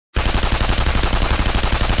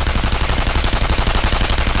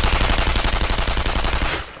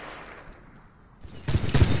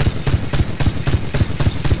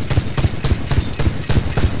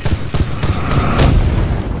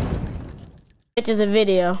It is a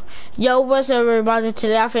video. Yo, what's up, everybody?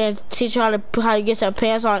 Today I'm gonna teach you how to get some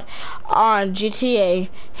pants on GTA.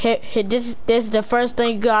 This is the first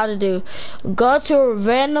thing you gotta do. Go to a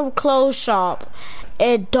random clothes shop.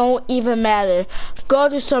 It don't even matter. Go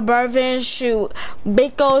to Suburban, shoot,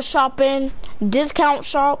 Big O shopping, discount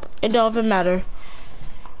shop. It don't even matter.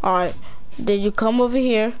 All right. Then you come over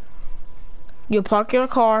here. You park your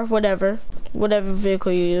car, whatever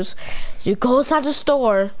vehicle you use. You go inside the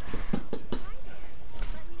store.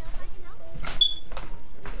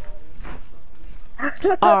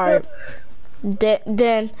 Alright.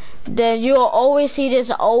 Then you'll always see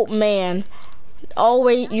this old man.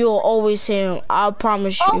 You'll always see him. I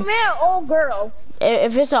promise you. Old man, old girl.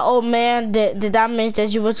 If it's an old man, that means that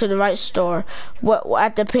you went to the right store.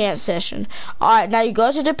 At the pants session. Alright, now you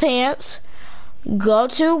go to the pants. Go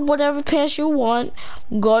to whatever pants you want.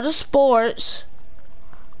 Go to sports.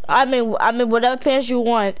 I mean whatever pants you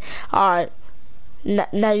want. Alright.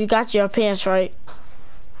 Now you got your pants, right?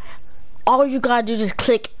 All you gotta do is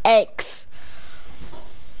click X.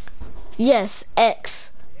 Yes,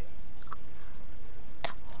 X.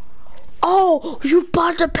 Oh, you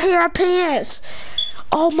bought a pair of pants.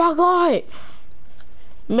 Oh my god.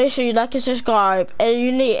 Make sure you like and subscribe. And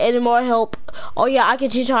you need any more help, oh yeah, I can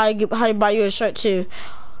teach you how to buy you a shirt too.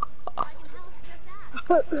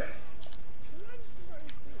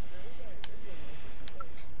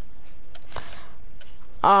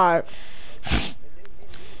 Alright.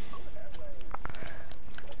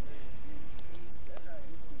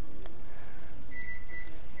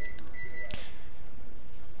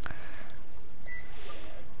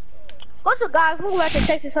 What's up, guys? Welcome back to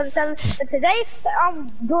Texas 27. And today I'm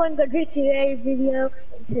doing a GTA video.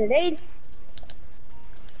 Today,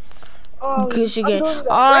 Gucci game.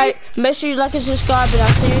 Alright, make sure you like and subscribe, and I'll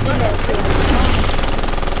see you in the next video.